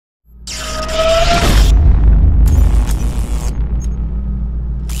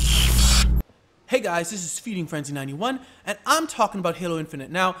guys, this is Feeding Frenzy 91, and I'm talking about Halo Infinite.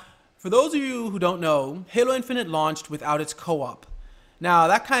 Now, for those of you who don't know, Halo Infinite launched without its co-op. Now,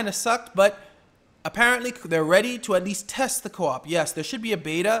 that kind of sucked, but apparently they're ready to at least test the co-op. Yes, there should be a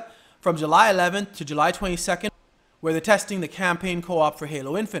beta from July 11th to July 22nd where they're testing the campaign co-op for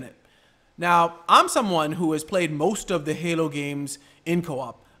Halo Infinite. Now, I'm someone who has played most of the Halo games in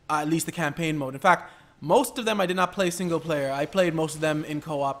co-op, at least the campaign mode. In fact, most of them I did not play single player. I played most of them in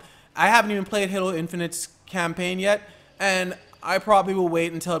co-op. I haven't even played Halo Infinite's campaign yet, and I probably will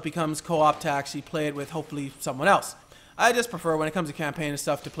wait until it becomes co-op to actually play it with hopefully someone else. I just prefer when it comes to campaign and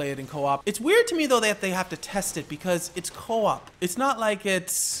stuff to play it in co-op. It's weird to me though that they have to test it because it's co-op. It's not like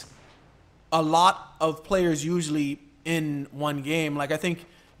it's a lot of players usually in one game. Like I think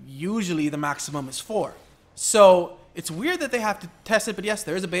usually the maximum is 4. So it's weird that they have to test it, but yes,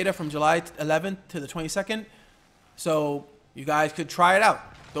 there is a beta from July 11th to the 22nd. So you guys could try it out.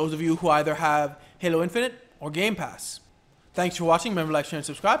 Those of you who either have Halo Infinite or Game Pass. Thanks for watching. Remember to like, share, and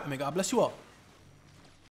subscribe, and may God bless you all.